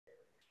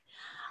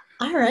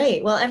All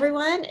right. Well,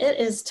 everyone, it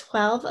is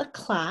 12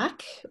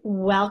 o'clock.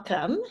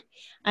 Welcome.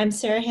 I'm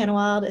Sarah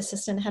Hanwald,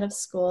 Assistant Head of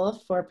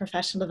School for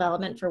Professional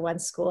Development for One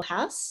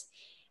Schoolhouse.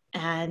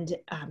 And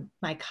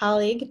my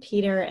colleague,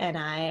 Peter, and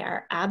I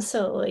are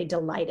absolutely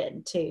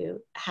delighted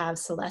to have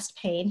Celeste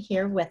Payne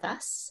here with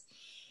us.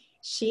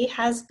 She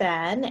has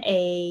been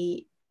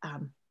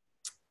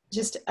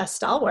just a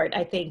stalwart,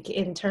 I think,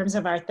 in terms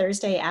of our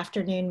Thursday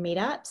afternoon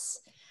meetups,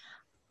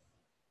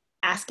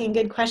 asking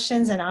good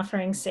questions and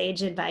offering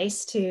sage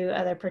advice to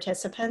other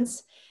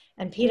participants.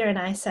 And Peter and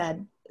I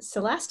said,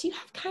 Celeste, you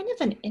have kind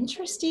of an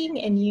interesting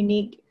and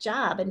unique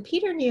job. And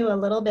Peter knew a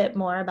little bit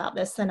more about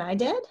this than I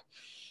did,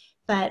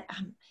 but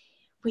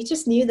we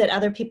just knew that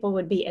other people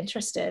would be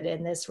interested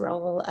in this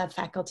role of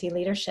faculty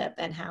leadership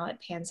and how it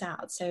pans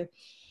out. So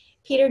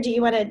Peter, do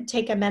you want to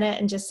take a minute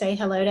and just say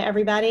hello to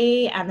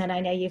everybody? And then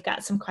I know you've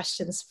got some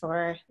questions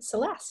for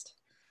Celeste.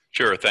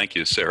 Sure, thank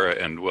you, Sarah,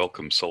 and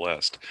welcome,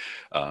 Celeste.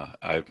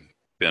 I've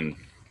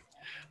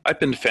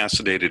been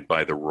fascinated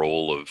by the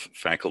role of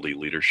faculty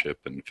leadership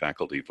and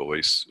faculty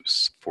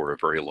voice for a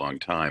very long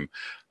time.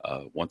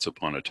 Once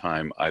upon a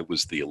time, I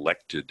was the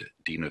elected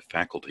dean of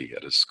faculty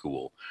at a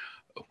school,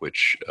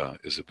 which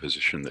is a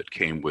position that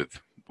came with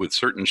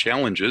certain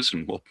challenges,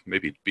 and we'll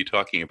maybe be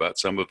talking about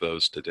some of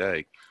those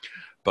today.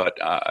 But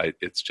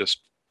it's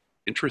just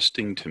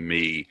interesting to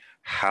me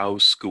how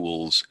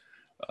schools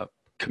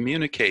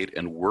communicate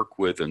and work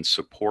with and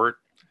support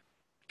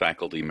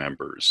faculty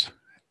members,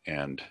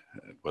 and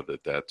whether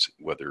that's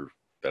with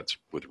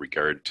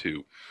regard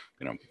to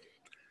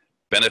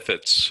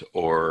benefits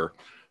or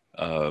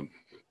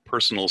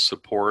personal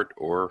support,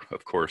 or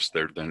of course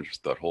there's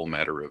the whole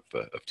matter of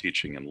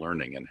teaching and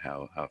learning and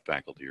how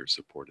faculty are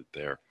supported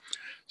there.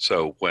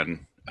 So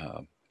when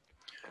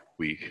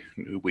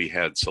we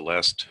had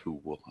Celeste,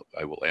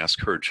 I will ask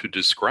her to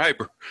describe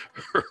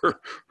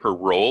her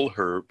role,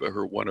 her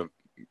one of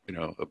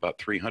about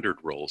 300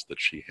 roles that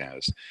she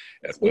has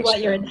at Westtown. We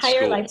want your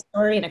entire life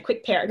story in a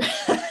quick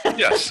paragraph.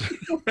 Yes.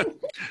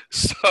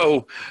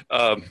 So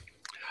if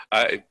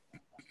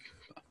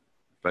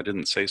I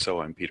didn't say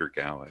so, I'm Peter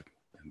Gow.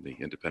 I'm the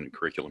Independent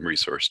Curriculum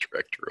Resource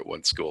Director at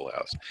One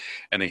Schoolhouse.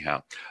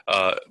 Anyhow,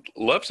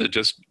 love to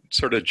just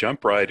sort of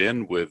jump right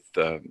in with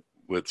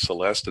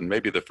Celeste, and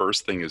maybe the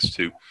first thing is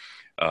to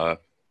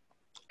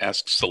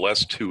ask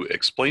Celeste to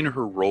explain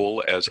her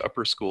role as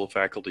Upper School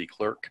Faculty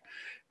Clerk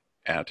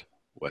at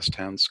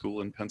Westtown School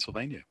in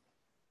Pennsylvania.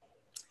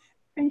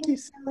 Thank you,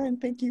 Sarah, and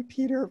thank you,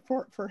 Peter,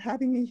 for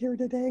having me here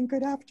today, and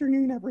good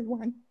afternoon,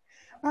 everyone.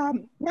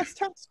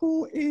 Westtown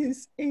School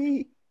is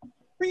a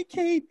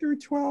pre-K through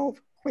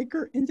 12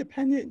 Quaker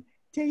independent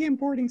day and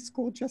boarding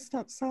school just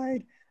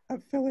outside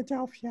of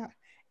Philadelphia.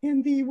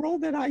 And the role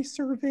that I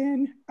serve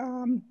in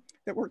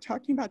that we're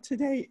talking about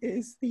today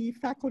is the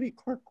faculty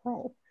clerk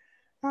role.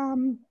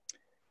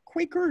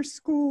 Quaker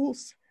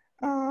schools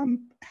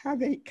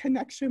have a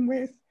connection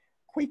with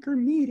Quaker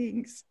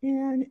meetings,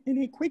 and in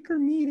a Quaker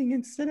meeting,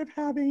 instead of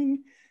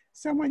having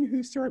someone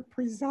who sort of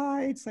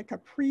presides like a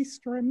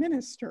priest or a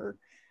minister,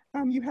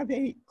 you have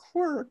a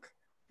clerk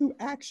who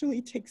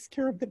actually takes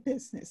care of the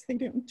business. They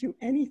don't do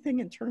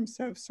anything in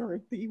terms of sort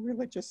of the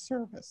religious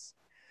service.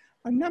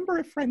 A number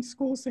of friend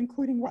schools,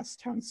 including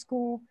Westtown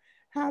School,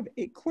 have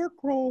a clerk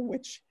role,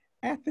 which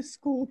at the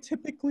school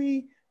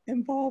typically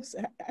involves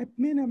at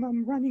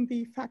minimum running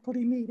the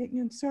faculty meeting.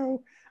 And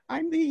so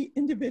I'm the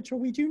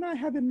individual. We do not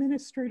have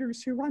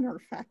administrators who run our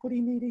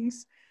faculty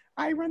meetings.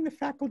 I run the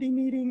faculty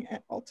meeting, and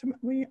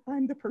ultimately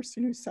I'm the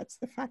person who sets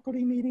the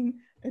faculty meeting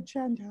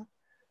agenda.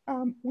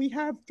 We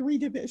have 3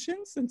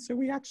 divisions, and so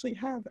we actually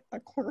have a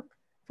clerk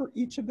for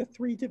each of the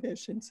 3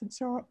 divisions. And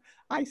so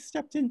I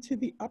stepped into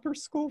the upper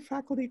school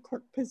faculty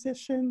clerk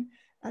position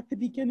at the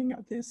beginning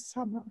of this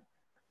summer.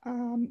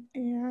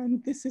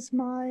 And this is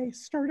my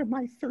start of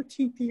my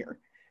 13th year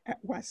at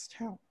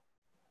Westtown.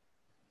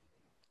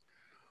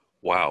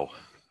 Wow.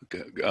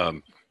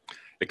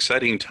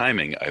 Exciting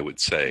timing, I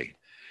would say,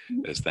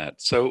 is that.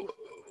 So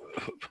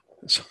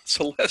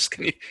Celeste,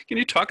 can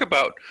you talk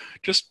about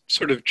just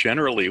sort of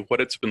generally what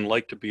it's been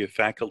like to be a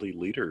faculty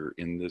leader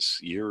in this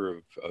year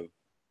of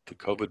the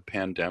COVID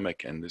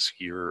pandemic and this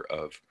year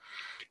of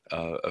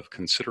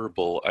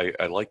considerable,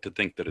 I like to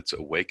think that it's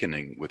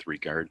awakening with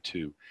regard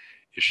to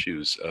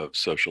issues of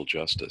social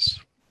justice.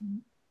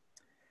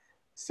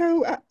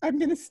 So I'm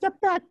going to step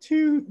back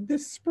to the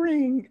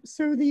spring.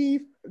 So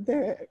the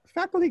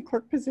faculty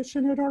clerk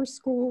position at our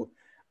school,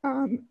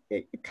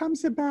 it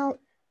comes about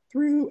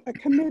through a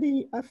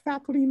committee of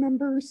faculty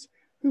members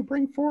who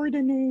bring forward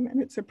a name,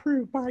 and it's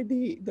approved by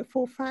the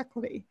full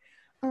faculty.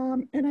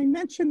 And I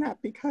mention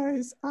that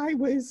because I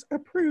was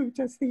approved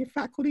as the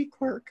faculty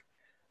clerk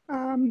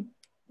 9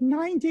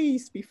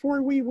 days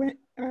before we went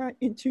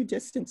into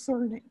distance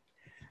learning.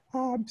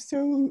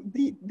 So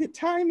the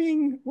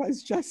timing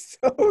was just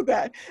so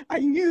that I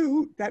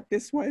knew that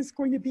this was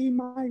going to be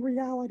my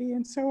reality.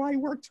 And so I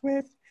worked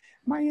with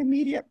my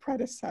immediate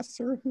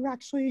predecessor, who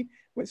actually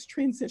was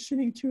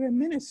transitioning to an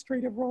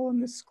administrative role in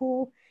the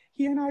school.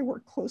 He and I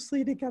worked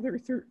closely together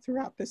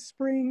throughout the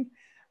spring.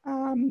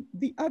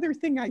 The other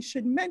thing I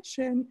should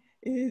mention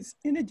is,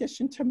 in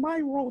addition to my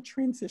role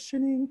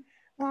transitioning,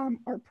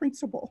 our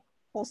principal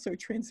also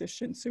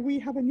transitioned. So we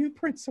have a new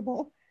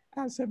principal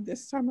as of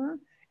this summer,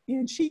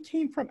 and she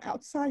came from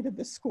outside of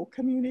the school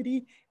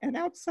community and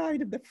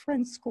outside of the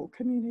Friends School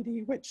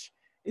community, which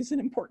is an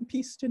important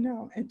piece to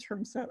know in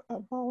terms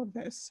of all of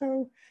this.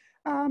 So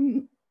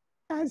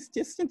as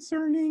distance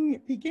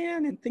learning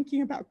began and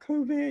thinking about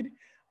COVID,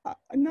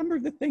 a number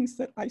of the things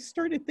that I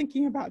started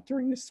thinking about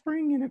during the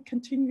spring and have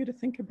continued to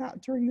think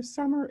about during the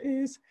summer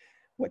is,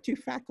 what do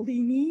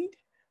faculty need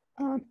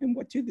and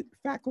what do the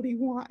faculty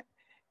want?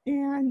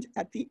 And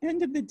at the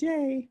end of the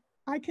day,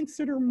 I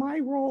consider my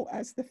role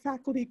as the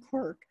faculty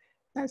clerk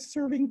as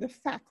serving the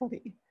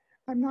faculty.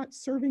 I'm not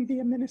serving the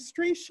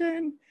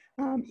administration,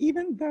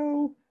 even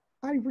though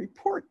I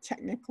report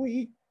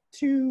technically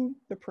to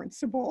the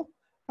principal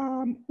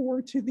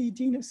or to the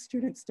dean of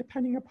students,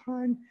 depending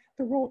upon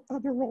the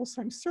other roles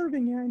I'm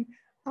serving in.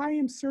 I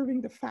am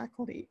serving the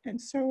faculty. And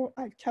so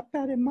I've kept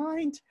that in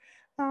mind.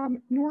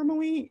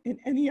 Normally in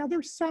any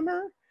other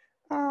summer,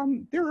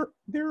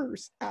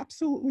 there's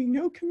absolutely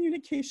no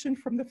communication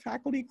from the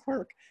faculty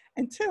clerk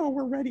until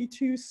we're ready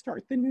to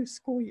start the new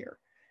school year.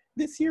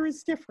 This year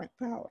is different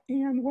though.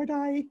 And what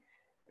I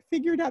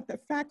figured out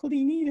that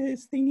faculty need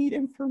is they need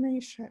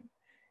information.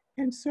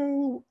 And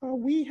so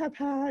we have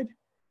had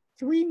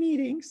 3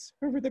 meetings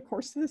over the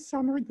course of the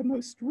summer. The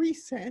most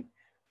recent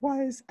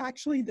was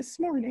actually this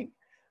morning.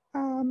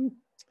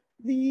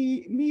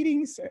 The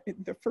meetings,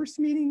 the first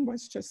meeting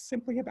was just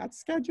simply about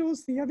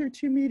schedules. The other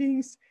 2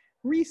 meetings,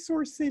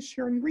 resources,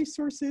 sharing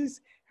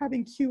resources,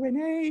 having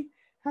Q&A,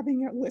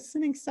 having a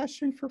listening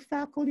session for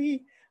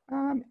faculty.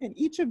 And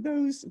each of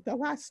those, the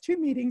last 2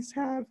 meetings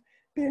have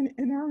been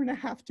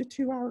 1.5 hours to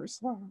 2 hours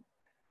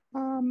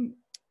long.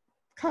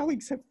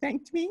 Colleagues have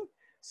thanked me.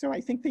 So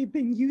I think they've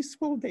been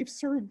useful. They've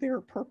served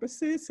their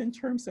purposes in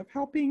terms of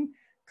helping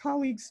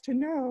colleagues to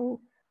know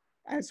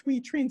as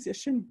we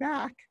transition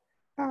back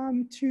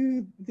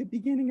to the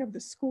beginning of the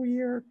school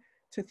year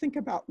to think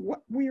about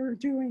what we are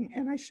doing.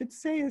 And I should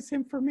say, as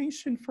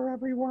information for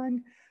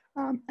everyone,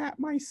 at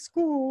my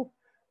school,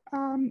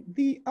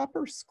 the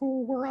upper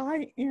school where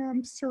I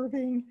am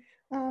serving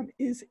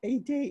is a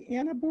day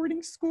and a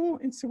boarding school.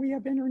 And so we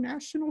have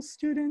international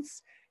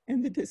students,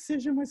 and the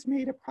decision was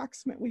made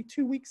approximately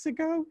 2 weeks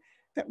ago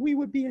that we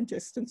would be in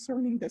distance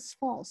learning this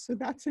fall. So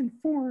that's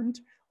informed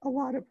a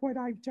lot of what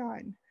I've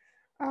done.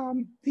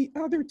 The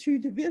other 2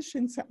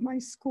 divisions at my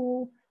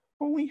school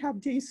only have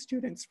day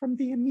students from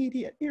the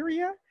immediate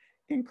area,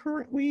 and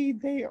currently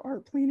they are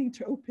planning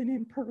to open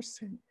in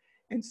person.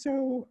 And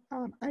so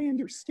I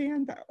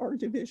understand that our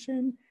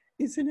division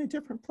is in a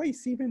different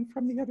place even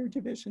from the other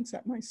divisions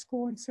at my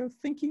school. And so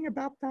thinking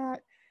about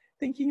that,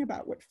 thinking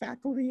about what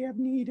faculty have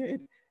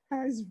needed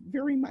has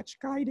very much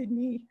guided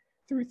me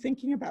through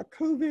thinking about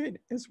COVID,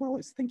 as well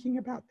as thinking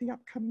about the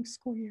upcoming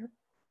school year.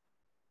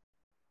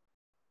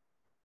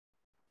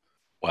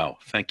 Wow,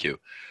 thank you.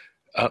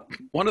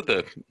 One of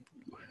the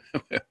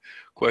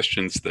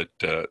questions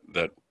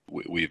that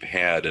we've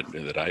had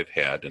and that I've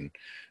had, and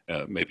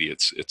maybe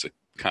it's a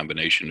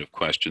combination of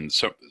questions.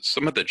 So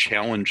some of the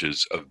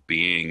challenges of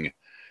being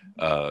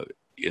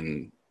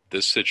in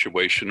this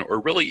situation,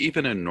 or really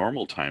even in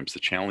normal times, the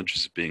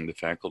challenges of being the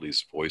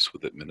faculty's voice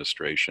with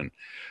administration.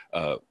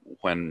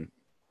 When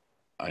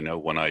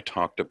I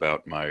talked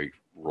about my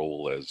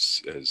role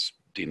as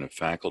Dean of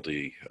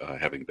Faculty,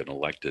 having been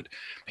elected,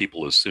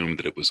 people assumed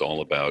that it was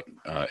all about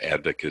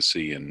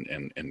advocacy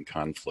and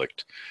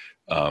conflict.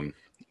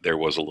 There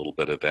was a little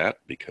bit of that,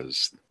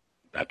 because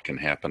that can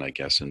happen, I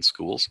guess, in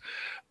schools.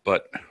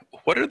 But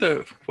what are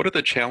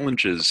the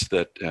challenges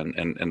that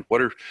and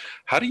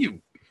how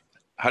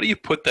do you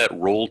put that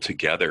role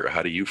together?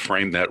 How do you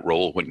frame that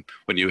role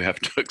when you have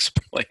to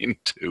explain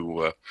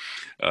to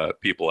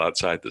people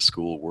outside the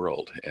school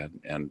world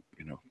and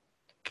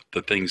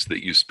the things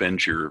that you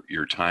spend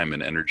your time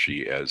and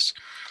energy as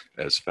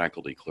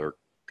faculty clerk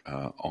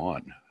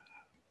on?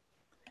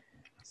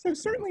 So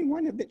certainly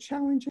one of the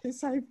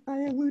challenges I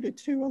alluded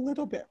to a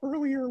little bit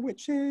earlier,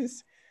 which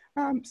is,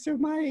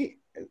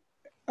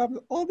 of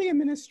all the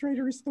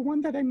administrators, the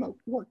one that I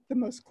work the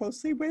most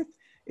closely with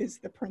is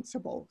the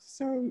principal.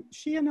 So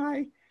she and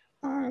I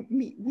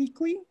meet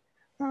weekly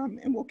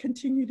and will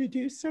continue to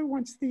do so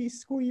once the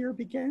school year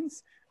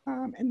begins.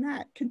 And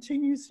that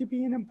continues to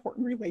be an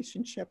important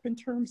relationship in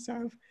terms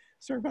of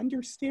sort of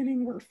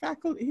understanding where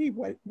faculty,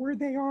 where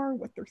they are,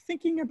 what they're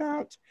thinking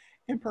about,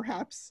 and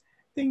perhaps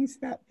things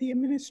that the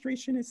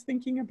administration is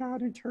thinking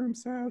about in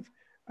terms of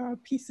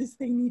pieces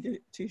they need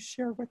to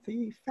share with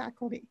the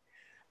faculty.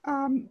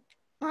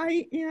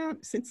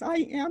 Since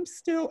I am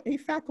still a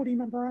faculty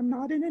member, I'm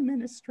not an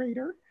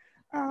administrator,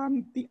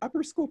 the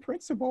upper school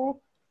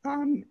principal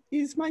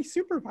is my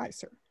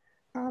supervisor.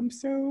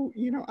 So,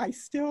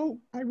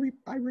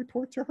 I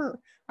report to her.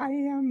 I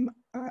am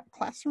a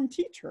classroom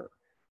teacher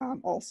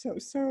also.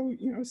 So,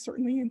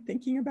 certainly in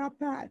thinking about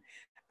that.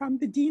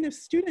 The dean of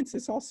students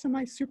is also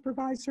my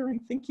supervisor in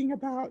thinking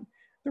about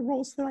the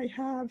roles that I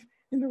have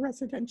in the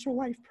residential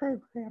life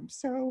program.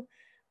 So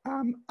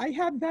I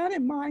have that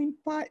in mind,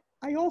 but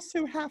I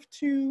also have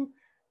to,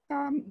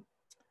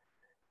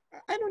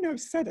 I don't know if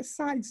set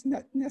aside's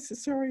not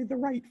necessarily the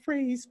right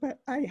phrase, but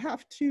I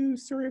have to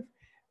sort of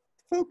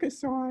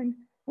focus on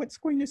what's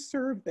going to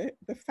serve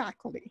the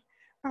faculty.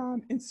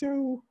 And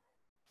so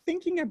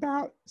thinking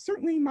about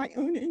certainly my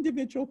own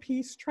individual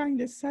piece, trying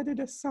to set it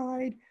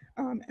aside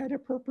at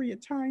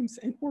appropriate times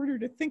in order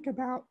to think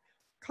about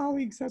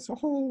colleagues as a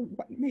whole,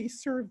 what may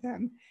serve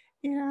them.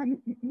 And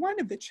one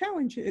of the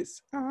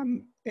challenges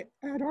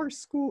at our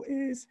school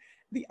is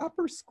the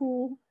upper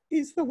school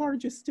is the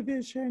largest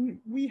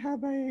division. We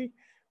have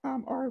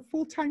our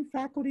full-time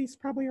faculty is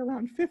probably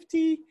around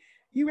 50.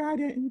 You add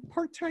in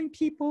part-time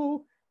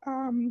people,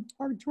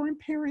 our dorm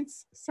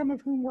parents, some of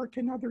whom work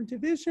in other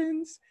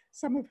divisions,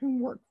 some of whom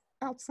work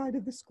outside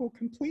of the school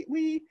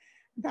completely.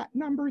 That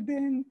number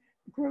then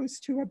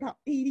grows to about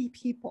 80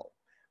 people.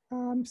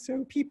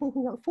 So people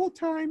who are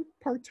full-time,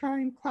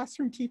 part-time,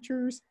 classroom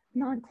teachers,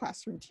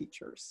 non-classroom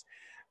teachers.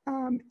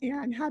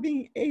 And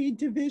having a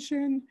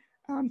division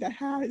that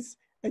has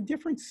a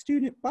different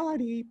student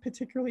body,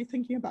 particularly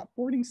thinking about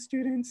boarding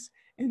students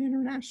and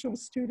international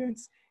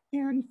students,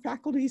 and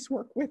faculties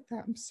work with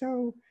them.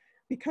 So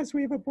because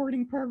we have a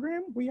boarding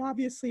program, we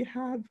obviously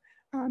have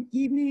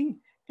evening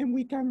and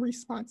weekend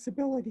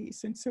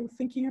responsibilities. And so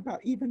thinking about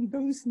even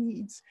those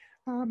needs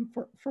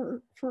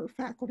for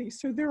faculty.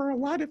 So there are a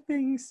lot of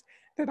things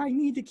that I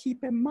need to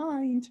keep in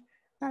mind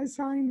as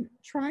I'm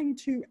trying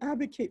to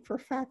advocate for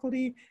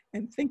faculty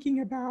and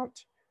thinking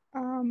about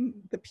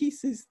the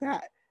pieces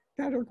that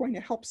are going to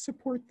help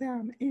support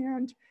them.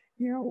 And,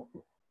 you know,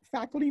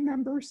 faculty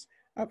members,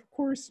 of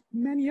course,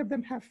 many of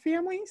them have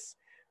families,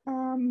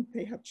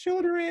 they have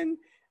children,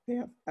 they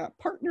have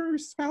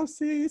partners,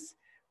 spouses,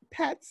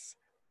 pets.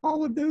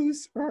 All of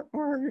those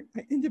are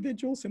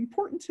individuals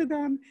important to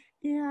them,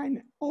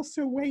 and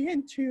also weigh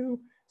into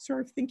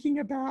sort of thinking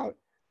about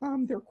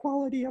their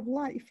quality of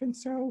life. And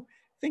so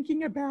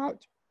thinking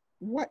about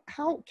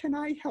how can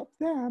I help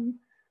them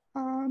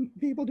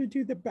be able to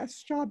do the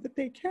best job that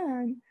they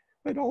can,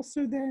 but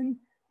also then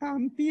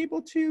be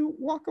able to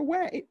walk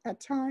away at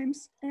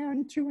times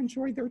and to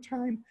enjoy their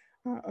time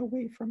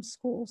away from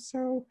school.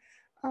 So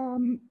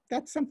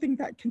that's something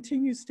that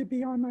continues to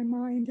be on my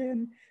mind.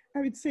 And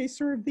I would say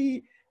sort of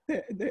the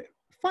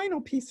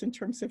final piece in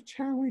terms of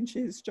challenge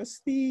is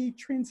just the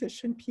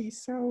transition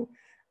piece. So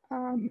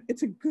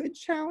it's a good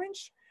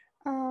challenge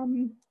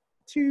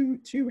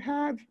to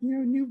have, you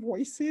know, new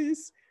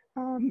voices,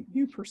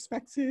 new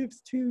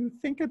perspectives to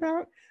think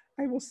about.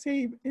 I will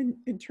say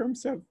in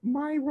terms of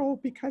my role,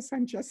 because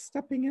I'm just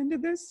stepping into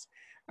this,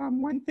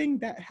 one thing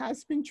that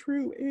has been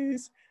true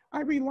is I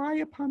rely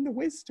upon the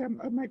wisdom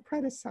of my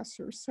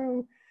predecessor.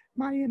 So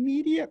my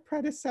immediate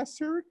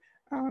predecessor,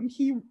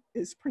 he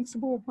is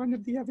principal of one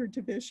of the other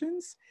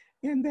divisions.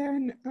 And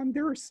then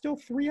there are still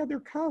 3 other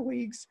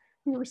colleagues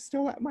who are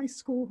still at my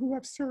school who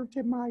have served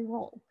in my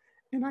role.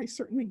 And I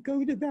certainly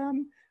go to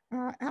them,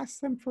 ask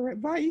them for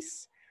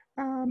advice.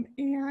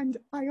 And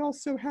I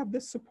also have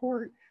the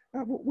support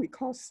of what we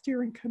call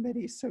steering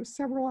committees. So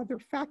several other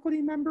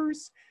faculty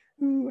members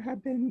who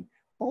have been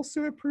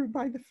also approved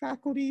by the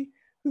faculty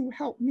who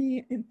help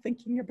me in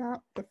thinking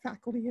about the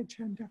faculty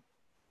agenda.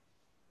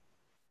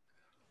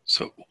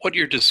 So what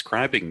you're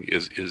describing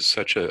is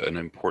such an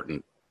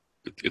important,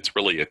 it's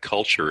really a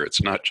culture.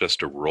 It's not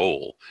just a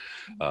role.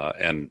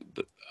 And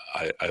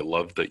I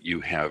love that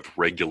you have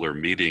regular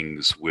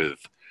meetings with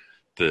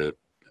the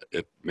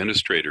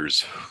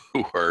administrators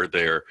who are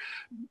there,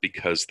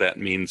 because that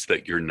means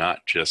that you're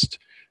not just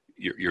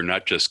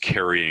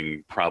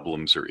carrying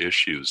problems or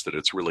issues, that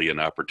it's really an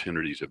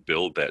opportunity to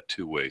build that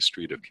two-way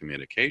street of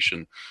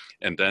communication,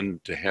 and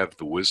then to have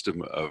the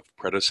wisdom of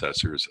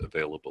predecessors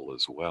available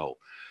as well.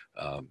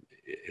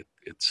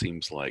 It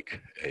seems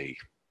like I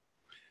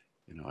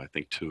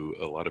think to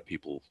a lot of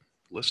people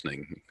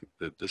listening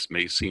that this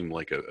may seem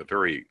like a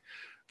very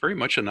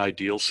much an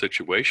ideal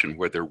situation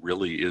where there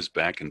really is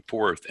back and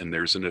forth, and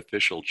there's an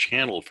official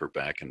channel for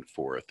back and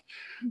forth,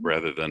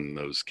 rather than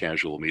those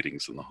casual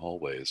meetings in the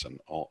hallways and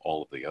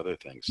all of the other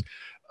things.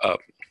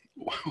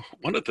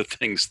 One of the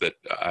things that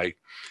I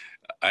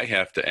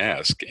have to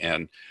ask,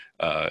 and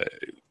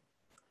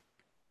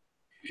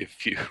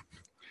if you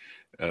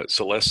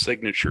Celeste's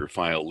signature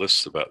file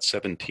lists about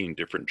 17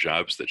 different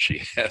jobs that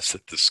she has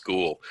at the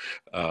school.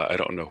 I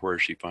don't know where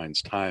she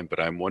finds time, but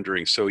I'm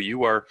wondering, so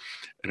you are,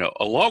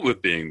 along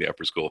with being the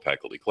Upper School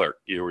Faculty Clerk,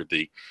 you are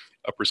the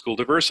Upper School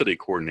Diversity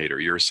Coordinator,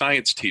 you're a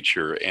science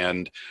teacher,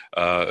 and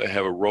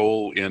have a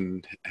role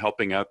in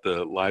helping out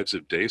the lives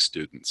of day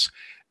students.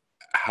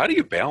 How do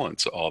you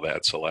balance all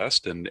that,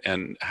 Celeste?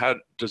 And how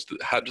does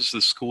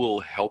the school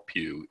help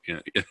you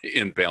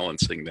in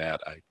balancing that?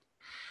 I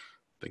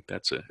think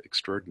that's an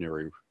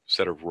extraordinary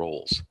set of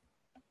roles.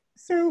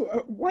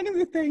 So one of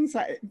the things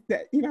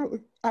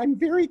I'm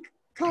very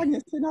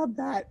cognizant of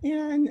that.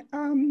 And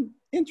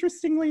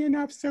interestingly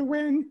enough, so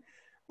when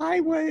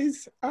I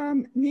was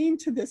named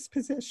to this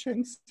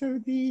position, so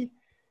the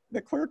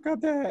the clerk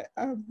of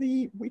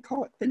the, we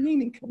call it the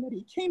naming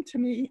committee, came to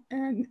me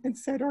and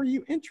said, "Are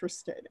you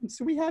interested?" And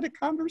so we had a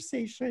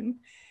conversation.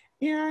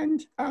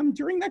 And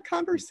during that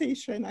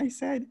conversation, I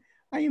said,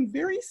 "I am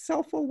very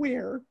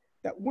self-aware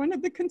that one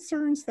of the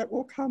concerns that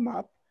will come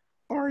up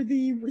are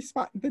the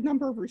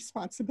number of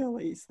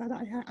responsibilities that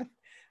I have."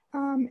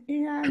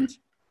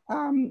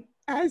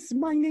 As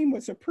my name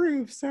was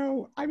approved,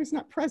 so I was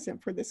not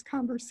present for this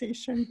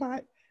conversation,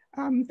 but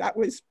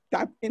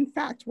that in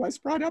fact was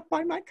brought up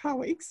by my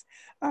colleagues,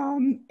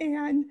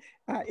 and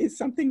is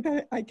something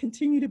that I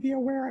continue to be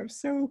aware of.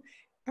 So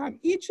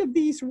each of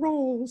these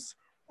roles,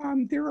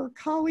 there are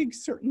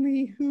colleagues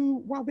certainly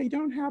who, while they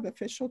don't have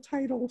official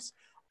titles,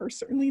 are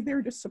certainly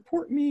there to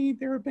support me.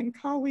 There have been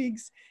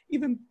colleagues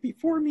even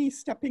before me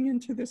stepping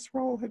into this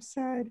role have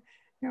said,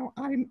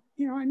 I'm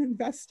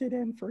invested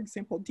in, for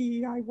example,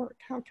 DEI work.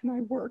 How can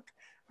I work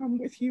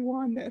with you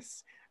on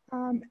this?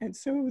 And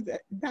so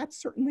that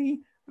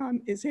certainly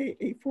is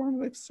a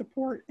form of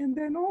support. And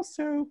then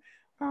also,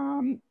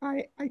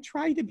 I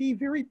try to be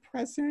very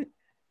present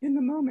in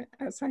the moment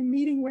as I'm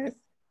meeting with,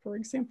 for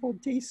example,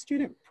 day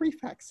student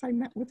prefects. I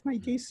met with my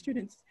day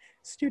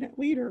student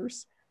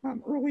leaders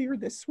earlier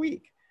this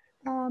week,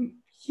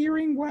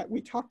 hearing what we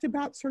talked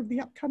about, sort of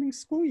the upcoming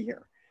school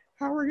year.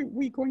 How are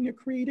we going to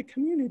create a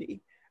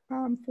community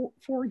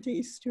for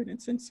day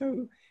students? And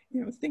so,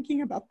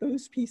 thinking about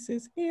those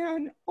pieces,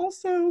 and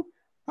also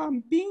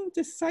being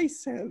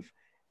decisive.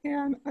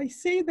 And I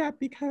say that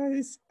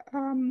because,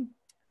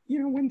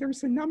 when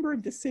there's a number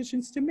of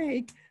decisions to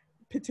make,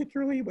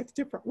 particularly with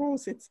different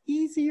roles, it's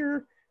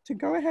easier to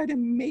go ahead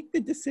and make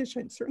the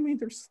decision. Certainly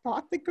there's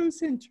thought that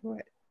goes into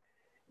it.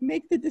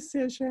 Make the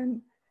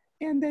decision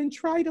and then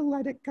try to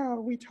let it go.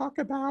 We talk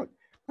about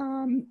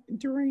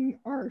during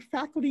our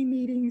faculty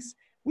meetings,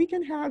 we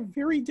can have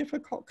very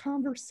difficult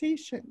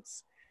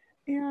conversations.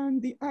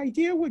 And the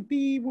idea would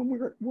be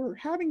when we're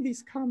having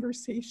these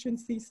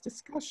conversations, these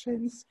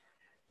discussions,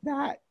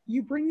 that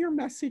you bring your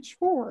message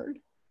forward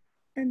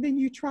and then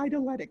you try to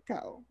let it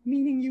go,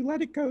 meaning you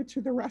let it go to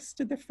the rest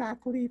of the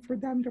faculty for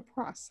them to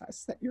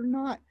process, that you're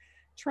not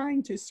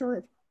trying to sort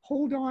of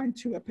hold on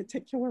to a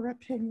particular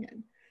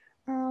opinion.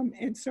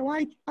 And so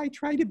I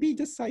try to be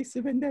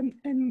decisive and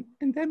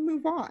then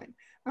move on.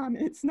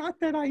 It's not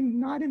that I'm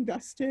not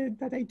invested,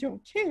 that I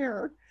don't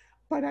care,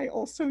 but I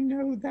also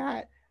know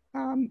that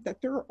that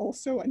there are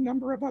also a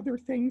number of other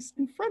things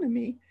in front of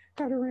me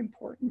that are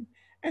important.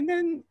 And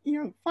then,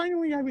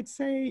 finally, I would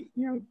say,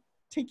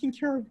 taking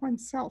care of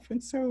oneself.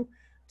 And so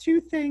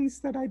 2 things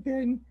that I've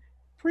been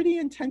pretty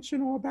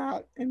intentional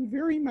about, and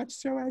very much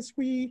so as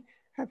we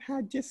have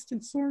had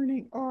distance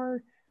learning,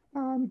 are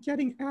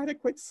getting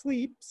adequate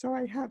sleep. So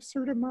I have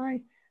sort of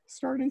my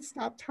start and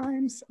stop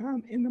times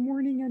in the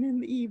morning and in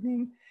the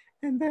evening.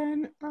 And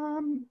then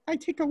I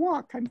take a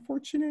walk. I'm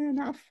fortunate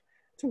enough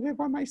to live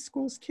on my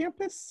school's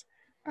campus.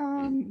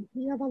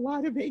 We have a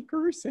lot of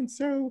acres. And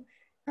so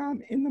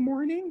in the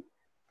morning,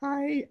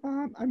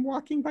 I'm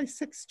walking by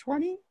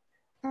 6:20.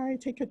 I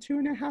take a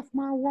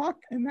 2.5-mile walk,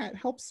 and that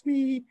helps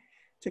me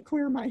to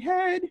clear my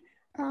head.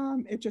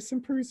 It just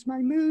improves my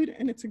mood,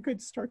 and it's a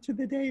good start to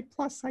the day.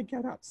 Plus, I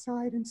get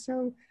outside. And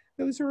so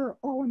those are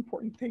all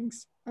important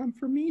things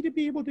for me to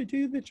be able to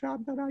do the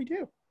job that I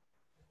do.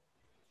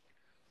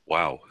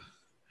 Wow.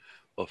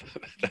 Well,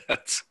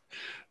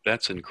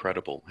 that's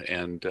incredible.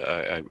 And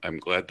I'm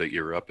glad that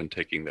you're up and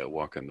taking that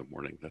walk in the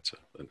morning. That's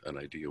an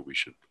idea we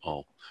should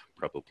all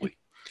probably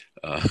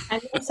I'm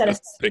going to set a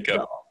pick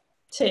up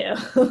too,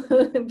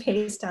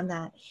 based on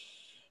that.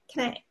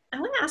 I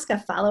want to ask a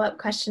follow-up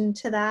question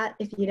to that,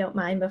 if you don't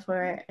mind,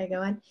 before I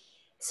go on.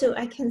 So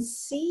I can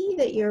see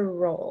that your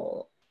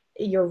roles,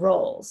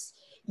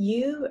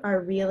 you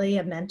are really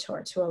a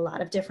mentor to a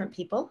lot of different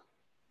people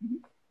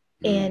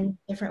in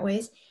different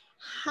ways.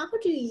 How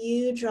do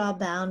you draw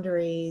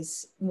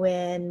boundaries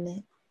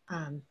when,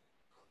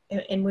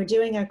 and we're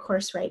doing a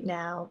course right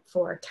now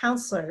for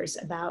counselors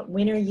about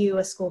when are you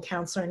a school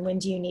counselor and when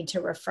do you need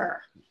to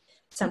refer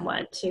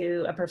someone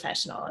to a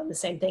professional? And the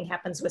same thing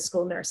happens with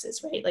school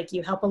nurses, right? Like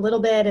you help a little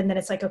bit and then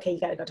it's like, okay, you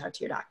got to go talk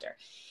to your doctor.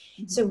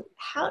 So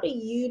how do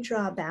you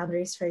draw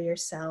boundaries for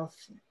yourself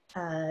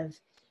of,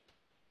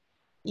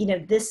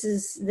 this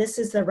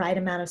is the right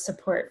amount of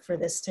support for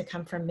this to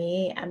come from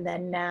me. And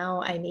then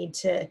now I need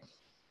to,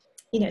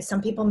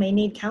 some people may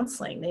need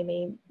counseling. They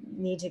may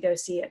need to go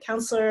see a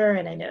counselor.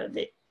 And I know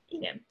that,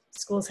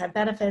 schools have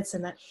benefits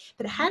and that,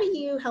 but how do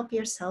you help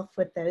yourself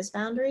with those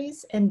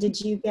boundaries? And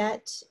did you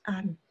get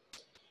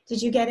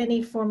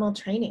any formal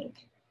training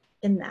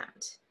in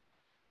that?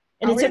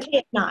 And it's okay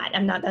if not.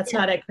 That's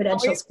not a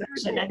credentials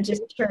question. I'm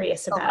just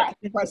curious about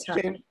it.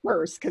 Question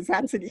first, because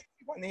that's an easy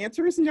one. The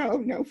answer is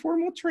no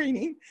formal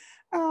training.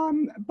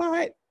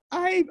 But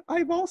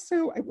I've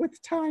also,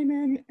 with time,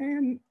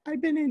 and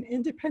I've been in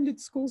independent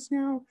schools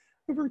now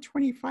over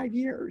 25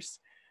 years.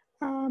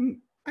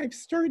 I've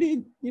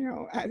started,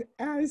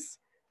 as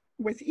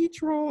with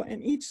each role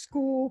and each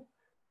school,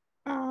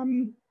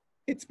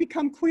 it's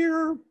become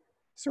clear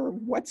sort of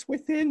what's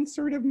within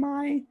sort of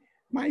my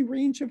my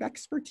range of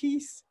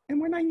expertise and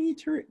when I need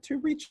to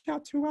reach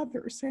out to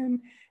others.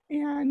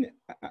 And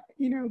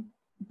you know,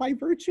 by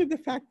virtue of the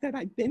fact that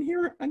I've been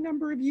here a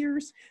number of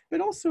years, but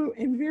also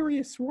in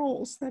various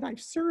roles that I've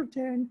served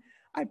in,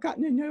 I've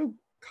gotten to know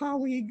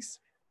colleagues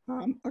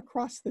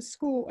across the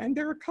school. And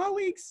there are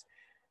colleagues,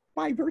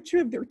 by virtue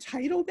of their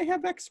title, they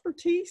have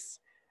expertise.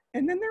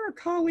 And then there are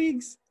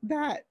colleagues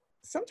that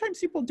sometimes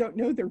people don't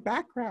know their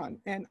background.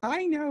 And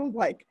I know,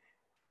 like,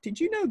 did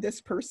you know this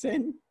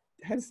person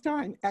has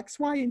done X,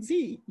 Y, and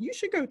Z? You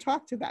should go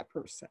talk to that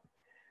person.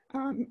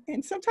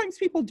 And sometimes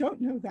people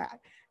don't know that.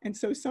 And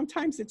so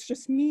sometimes it's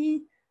just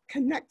me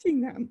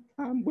connecting them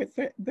with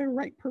the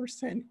right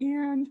person.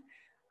 And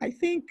I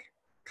think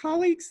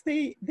colleagues,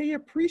 they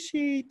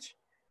appreciate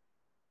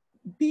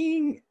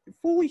being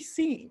fully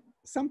seen.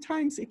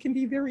 Sometimes it can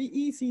be very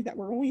easy that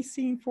we're only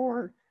seen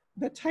for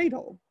the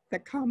title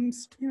that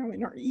comes, you know,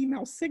 in our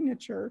email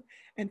signature,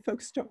 and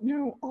folks don't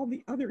know all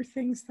the other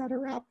things that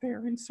are out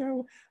there. And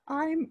so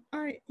I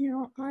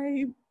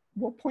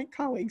will point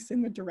colleagues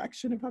in the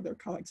direction of other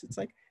colleagues. It's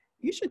like,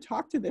 you should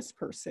talk to this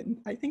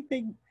person. I think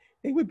they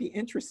would be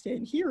interested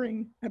in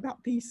hearing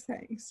about these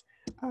things.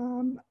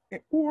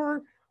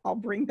 Or I'll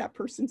bring that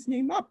person's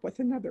name up with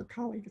another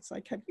colleague. It's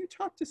like, have you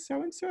talked to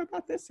so-and-so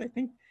about this? I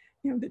think,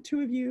 you know, the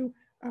two of you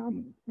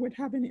would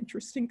have an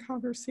interesting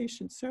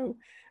conversation. So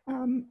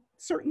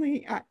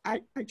certainly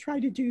I try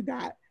to do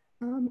that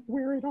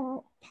where at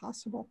all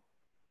possible.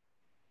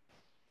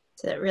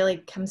 So it really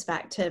comes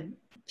back to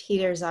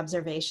Peter's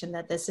observation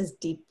that this is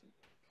deep.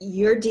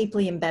 You're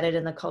deeply embedded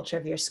in the culture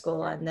of your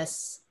school, and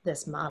this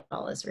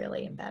model is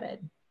really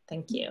embedded.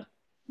 Thank you.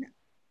 Yeah.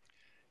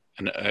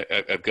 And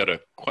I've got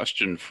a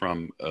question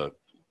from an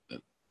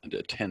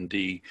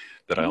attendee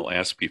that I'll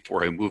ask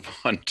before I move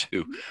on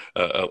to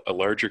a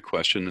larger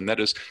question, and that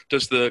is,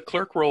 does the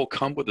clerk role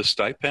come with a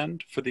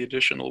stipend for the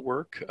additional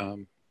work?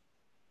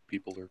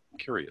 People are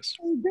curious.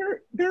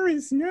 There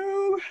is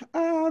no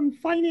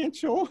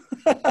financial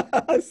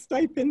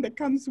stipend that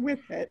comes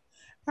with it.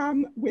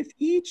 With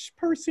each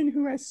person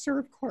who has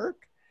served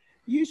clerk,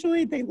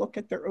 usually they look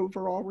at their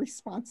overall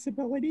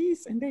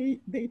responsibilities and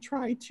they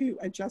try to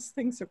adjust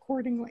things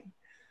accordingly.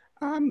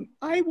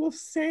 I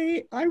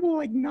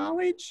will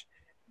acknowledge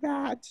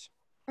that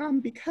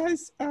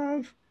because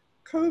of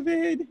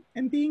COVID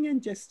and being in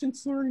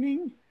distance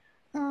learning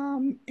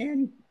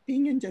and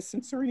being in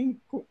distance learning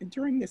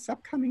during this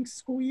upcoming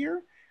school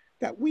year,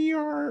 that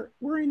we're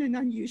in an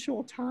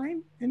unusual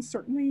time, and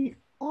certainly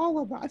all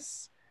of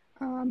us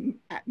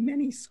at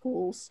many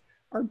schools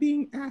are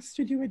being asked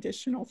to do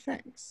additional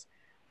things.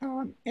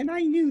 And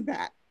I knew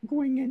that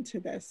going into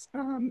this.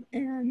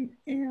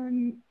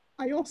 And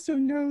I also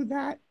know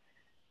that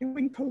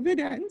when COVID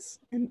ends,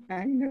 and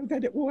I know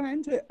that it will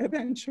end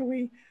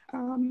eventually,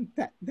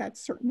 that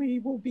certainly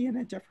will be in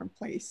a different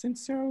place. And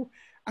so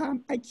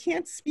I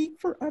can't speak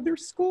for other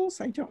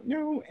schools. I don't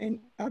know in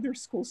other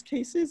schools'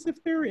 cases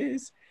if there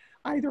is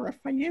either a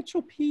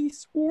financial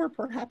piece or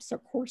perhaps a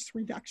course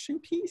reduction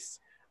piece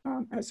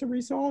as a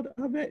result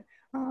of it.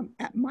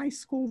 At my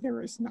school,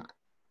 there is not.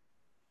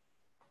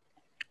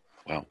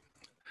 Wow.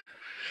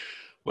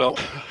 Well,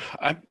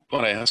 I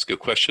want to ask a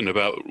question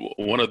about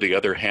one of the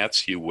other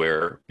hats you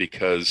wear,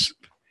 because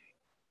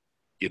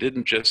you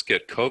didn't just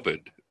get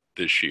COVID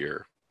this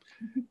year.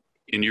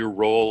 In your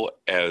role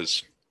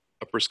as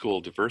Upper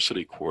School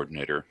Diversity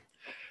Coordinator,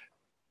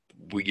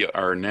 we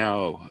are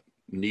now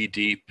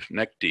knee-deep,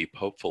 neck-deep,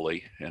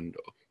 hopefully, and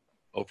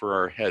over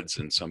our heads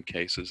in some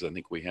cases, I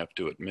think we have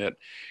to admit,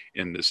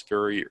 in this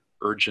very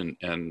urgent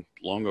and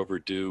long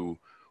overdue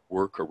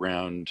work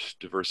around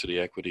diversity,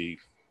 equity,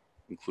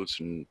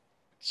 inclusion,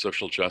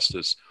 social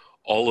justice,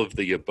 all of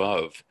the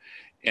above.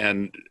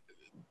 And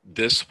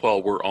this,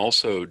 while we're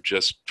also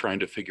just trying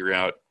to figure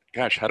out,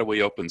 gosh, how do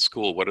we open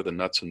school? What are the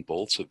nuts and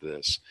bolts of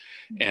this?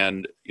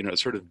 And, you know,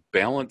 sort of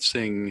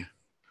balancing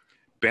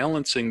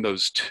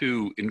those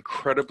two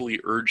incredibly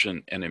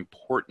urgent and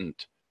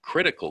important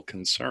critical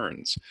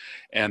concerns.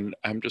 And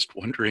I'm just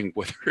wondering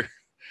whether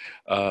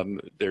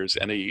there's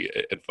any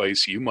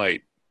advice you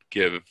might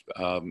give.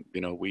 You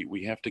know,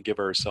 we have to give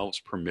ourselves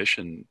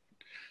permission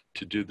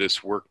to do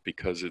this work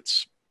because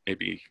it's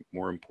maybe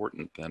more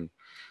important than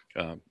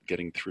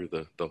getting through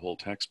the whole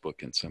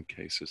textbook in some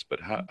cases.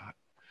 But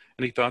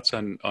any thoughts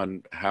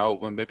on how,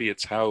 well, maybe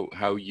it's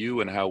how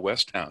you and how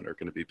Westtown are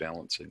going to be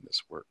balancing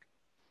this work?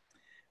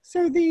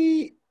 So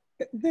the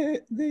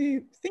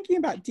thinking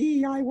about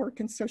DEI work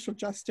and social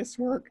justice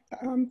work,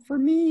 for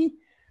me,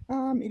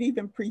 it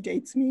even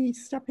predates me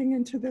stepping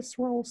into this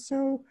role.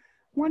 So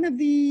one of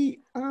the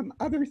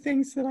other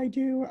things that I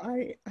do,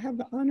 I have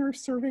the honor of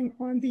serving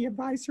on the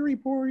advisory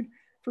board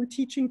for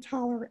Teaching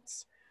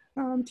Tolerance.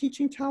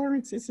 Teaching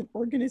Tolerance is an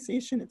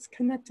organization that's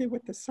connected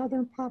with the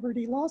Southern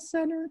Poverty Law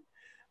Center.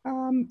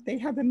 They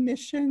have a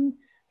mission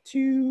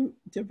to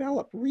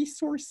develop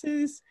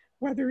resources,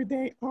 whether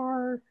they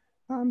are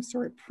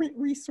print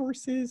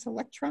resources,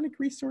 electronic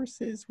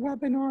resources,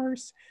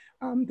 webinars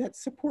that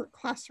support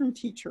classroom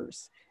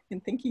teachers in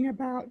thinking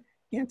about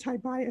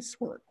anti-bias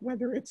work,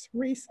 whether it's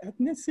race,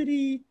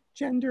 ethnicity,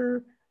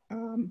 gender,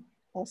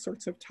 all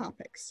sorts of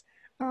topics.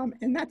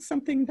 And that's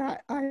something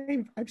that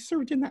I've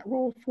served in that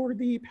role for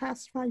the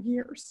past 5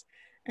 years.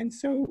 And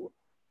so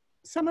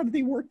some of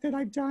the work that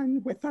I've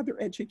done with other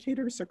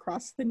educators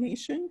across the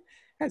nation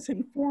has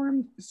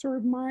informed sort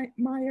of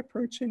my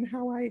approach and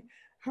how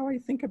I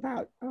think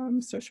about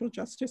social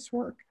justice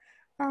work.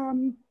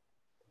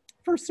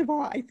 First of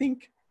all, I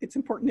think it's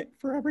important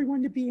for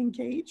everyone to be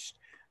engaged.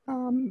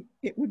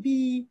 It would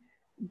be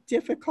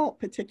difficult,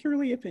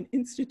 particularly if an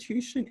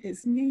institution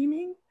is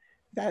naming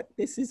that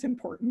this is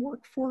important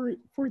work for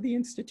the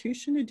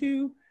institution to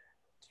do,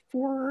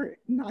 for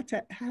not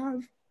to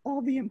have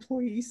all the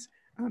employees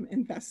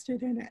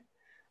invested in it.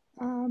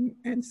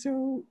 And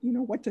so, you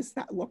know, what does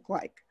that look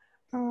like?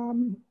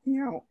 You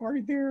know,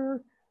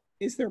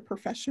 is there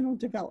professional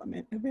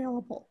development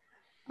available?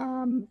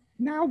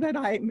 Now that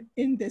I'm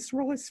in this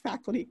role as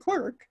faculty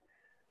clerk,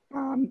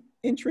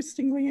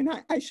 interestingly, and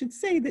I should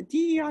say that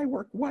DEI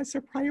work was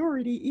a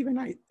priority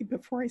even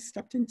before I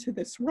stepped into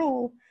this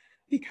role,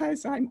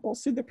 because I'm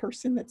also the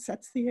person that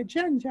sets the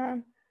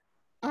agenda.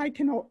 I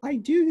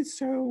do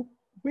so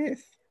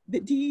with the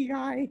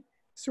DEI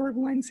sort of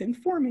lens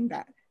informing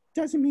that.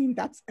 Doesn't mean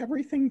that's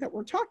everything that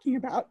we're talking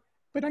about,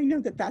 but I know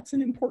that that's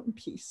an important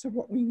piece of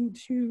what we need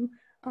to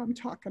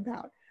talk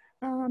about.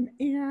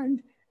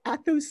 And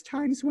at those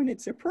times when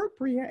it's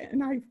appropriate,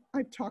 and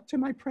I've talked to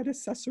my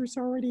predecessors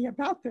already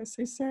about this,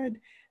 I said,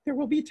 there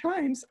will be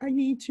times I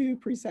need to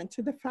present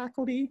to the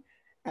faculty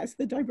as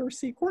the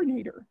diversity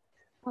coordinator.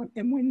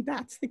 And when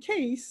that's the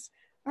case,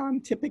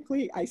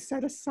 typically I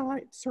step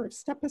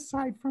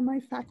aside from my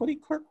faculty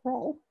clerk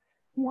role.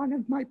 One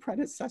of my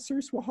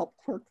predecessors will help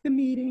clerk the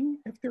meeting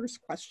if there's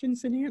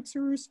questions and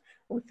answers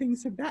or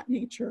things of that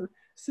nature,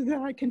 so that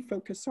I can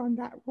focus on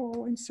that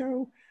role. And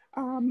so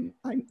I'm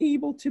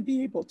able to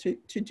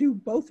do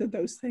both of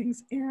those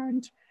things.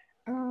 And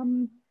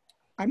I'm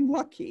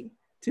lucky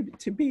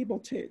to be able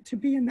to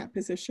be in that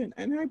position.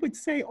 And I would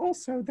say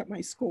also that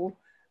my school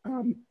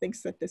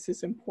thinks that this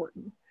is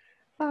important.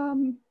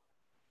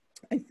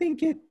 I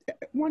think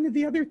one of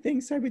the other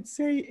things I would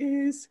say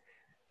is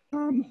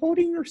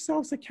holding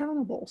yourselves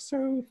accountable.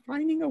 So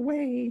finding a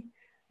way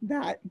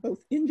that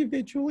both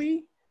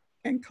individually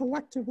and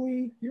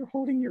collectively, you're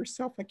holding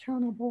yourself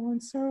accountable.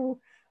 And so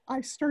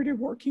I've started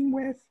working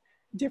with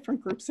different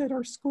groups at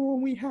our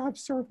school. We have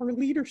sort of our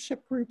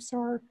leadership groups,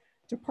 our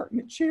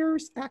department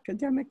chairs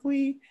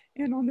academically,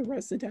 and on the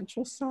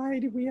residential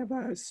side, we have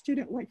a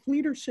student life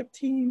leadership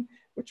team,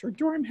 which are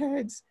dorm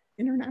heads,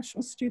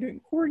 international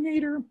student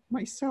coordinator,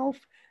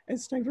 myself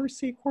as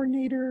diversity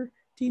coordinator,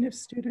 dean of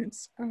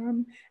students,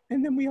 and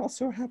then we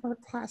also have our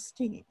class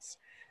deans.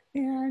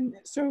 And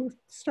so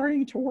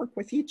starting to work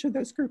with each of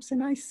those groups,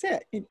 and I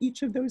sit in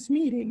each of those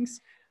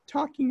meetings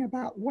talking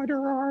about what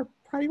are our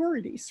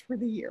priorities for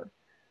the year.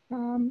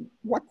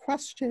 What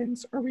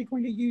questions are we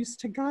going to use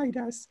to guide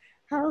us?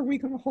 How are we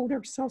going to hold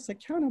ourselves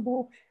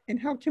accountable? And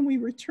how can we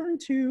return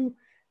to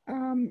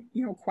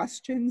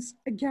questions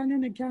again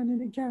and again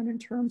and again in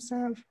terms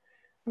of,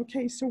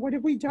 okay, so what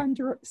have we done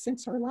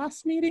since our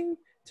last meeting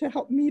to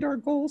help meet our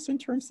goals in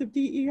terms of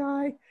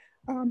DEI?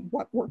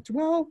 What worked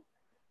well?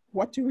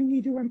 What do we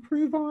need to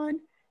improve on?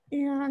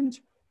 And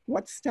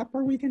what step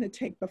are we going to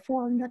take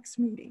before our next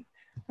meeting?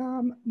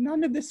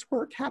 None of this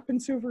work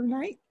happens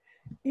overnight,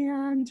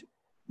 and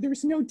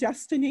there's no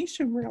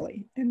destination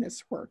really in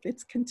this work.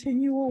 It's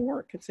continual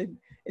work.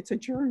 It's a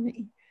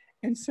journey.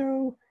 And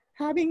so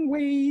having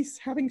ways,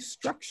 having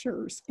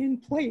structures in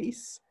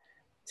place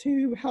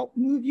to help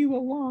move you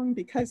along,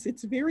 because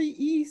it's very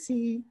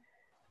easy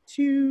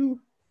to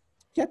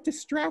get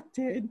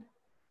distracted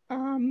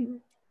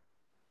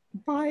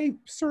by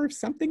sort of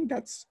something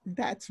that's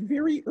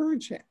very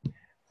urgent,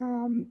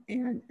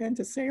 and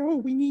to say, oh,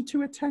 we need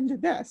to attend to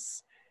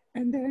this,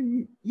 and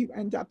then you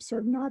end up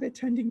sort of not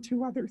attending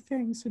to other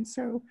things. And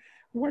so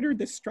what are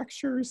the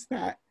structures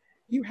that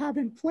you have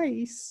in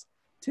place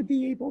to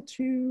be able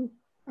to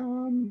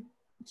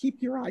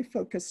keep your eye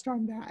focused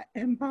on that?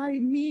 And by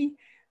me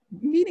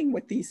meeting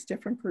with these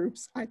different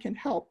groups, I can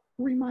help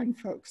remind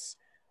folks,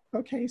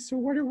 okay, so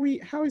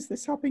how is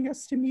this helping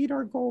us to meet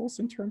our goals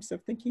in terms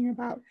of thinking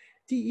about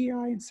DEI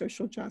and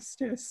social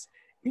justice,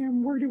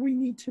 and where do we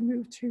need to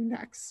move to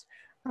next?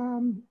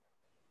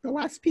 The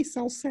last piece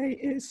I'll say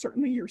is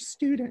certainly your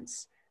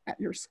students at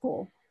your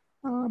school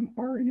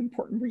are an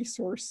important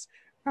resource.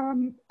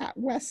 At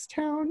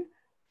Westtown,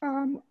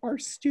 our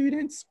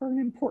students are an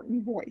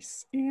important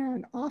voice,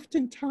 and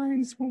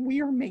oftentimes when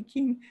we are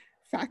making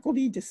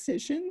faculty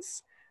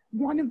decisions,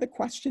 one of the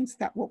questions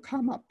that will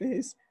come up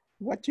is,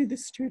 what do the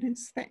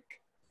students think?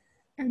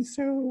 And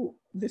so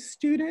the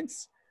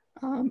students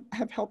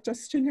have helped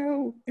us to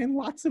know in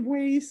lots of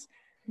ways,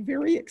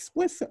 very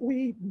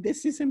explicitly,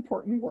 this is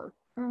important work.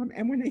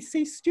 And when I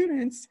say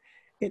students,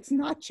 it's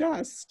not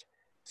just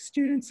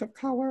students of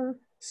color,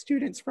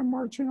 students from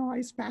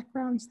marginalized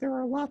backgrounds. There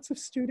are lots of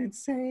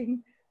students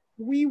saying,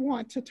 we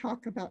want to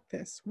talk about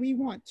this.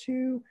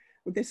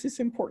 This is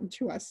important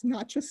to us,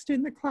 not just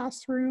in the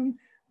classroom,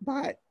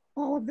 but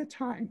all of the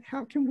time.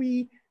 How can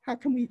we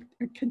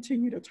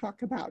continue to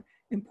talk about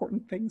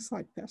important things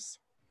like this.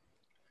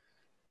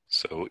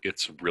 So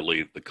it's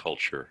really the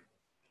culture.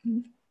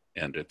 Mm-hmm.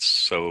 And it's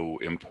so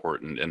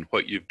important. And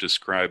what you've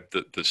described,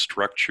 the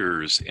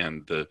structures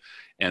and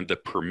the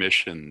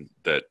permission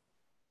that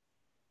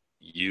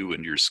you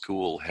and your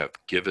school have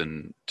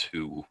given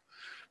to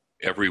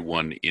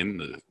everyone in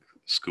the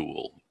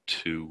school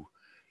to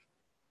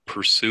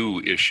pursue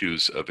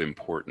issues of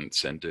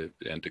importance and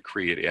to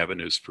create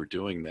avenues for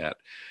doing that.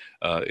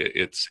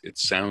 It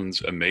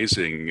sounds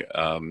amazing.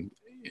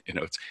 You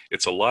know,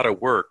 it's a lot of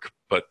work,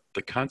 but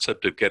the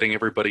concept of getting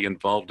everybody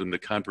involved in the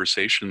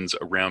conversations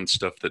around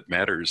stuff that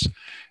matters,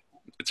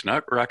 it's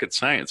not rocket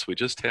science. We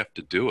just have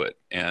to do it.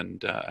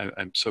 And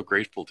I'm so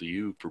grateful to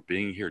you for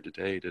being here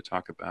today to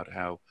talk about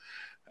how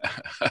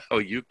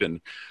you've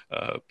been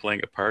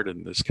playing a part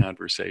in this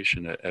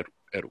conversation at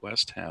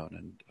Westtown,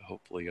 and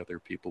hopefully other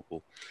people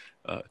will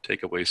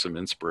take away some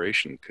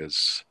inspiration,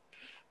 because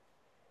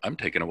I'm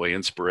taking away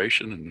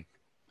inspiration, and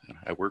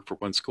I work for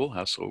one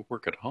schoolhouse, so I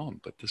work at home,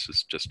 but this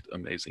is just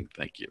amazing.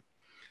 Thank you.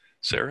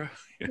 Sarah?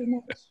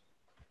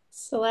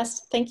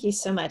 Celeste, thank you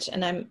so much.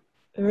 And I'm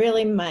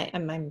really,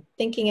 I'm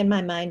thinking in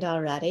my mind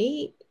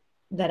already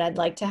that I'd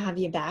like to have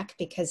you back,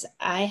 because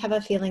I have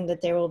a feeling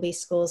that there will be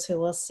schools who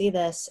will see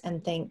this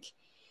and think,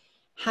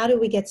 how do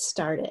we get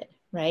started,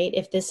 right?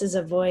 If this is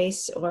a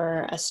voice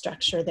or a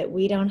structure that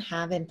we don't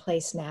have in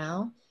place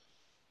now,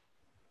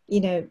 you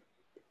know,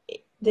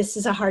 this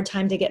is a hard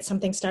time to get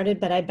something started,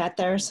 but I bet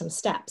there are some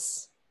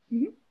steps,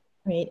 mm-hmm.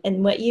 right?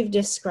 And what you've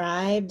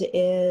described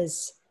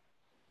is,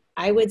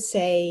 I would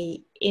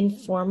say,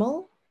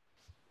 informal,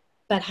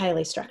 but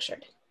highly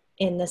structured,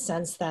 in the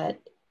sense that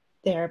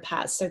there are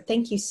paths. So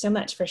thank you so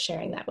much for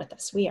sharing that with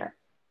us. We are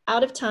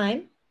out of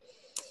time,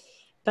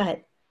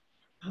 but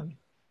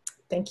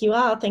thank you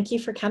all. Thank you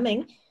for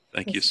coming.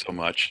 Thank you so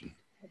much.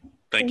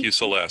 Thank you,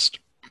 Celeste.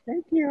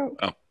 Thank you.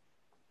 Oh.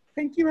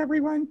 Thank you,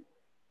 everyone.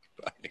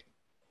 Bye.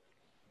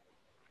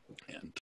 And